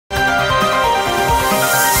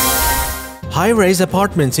high-rise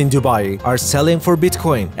apartments in Dubai are selling for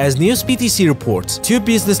Bitcoin. As newsbtc reports, two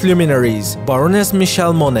business luminaries, Baroness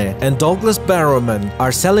Mone and Douglas Barrowman,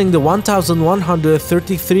 are selling the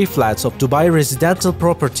 1,133 flats of Dubai residential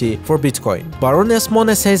property for Bitcoin. Baroness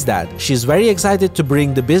Mone says that she is very excited to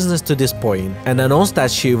bring the business to this point and announced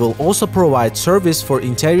that she will also provide service for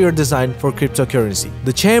interior design for cryptocurrency.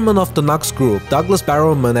 The chairman of the Knox Group, Douglas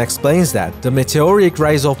Barrowman, explains that the meteoric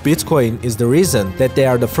rise of Bitcoin is the reason that they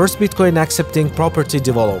are the first Bitcoin accepting property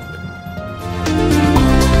development.